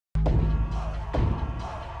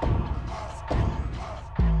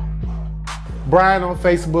Brian on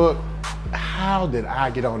Facebook. How did I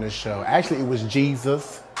get on this show? Actually, it was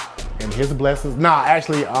Jesus and his blessings. Nah,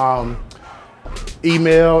 actually,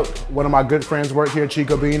 emailed one of my good friends worked here,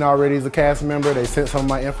 Chico Bean, already as a cast member. They sent some of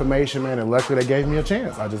my information, man, and luckily they gave me a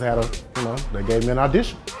chance. I just had they gave me an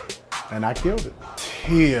audition and I killed it.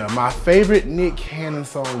 Yeah, my favorite Nick Cannon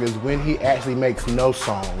song is when he actually makes no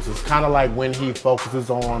songs. It's kind of like when he focuses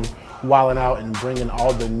on wilding out and bringing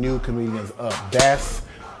all the new comedians up. That's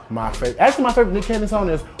my favorite. Actually, my favorite Nick Cannon song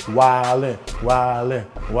is Wildin', Wildin',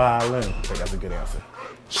 Wildin'. I think that's a good answer.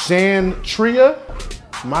 Shantria.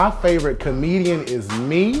 My favorite comedian is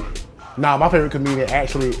me. Nah, my favorite comedian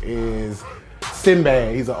actually is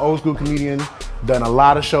Sinbad. He's an old school comedian, done a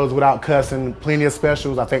lot of shows without cussing, plenty of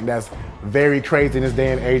specials. I think that's very crazy in this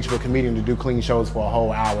day and age for a comedian to do clean shows for a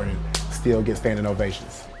whole hour and still get standing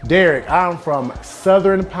ovations. Derek, I'm from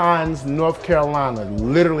Southern Pines, North Carolina.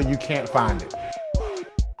 Literally, you can't find it.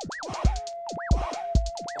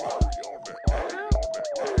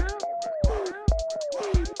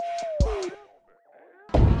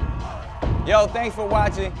 Yo, thanks for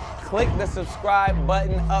watching. Click the subscribe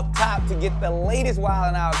button up top to get the latest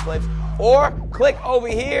Wild 'N Out clips, or click over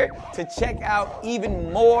here to check out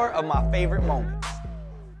even more of my favorite moments.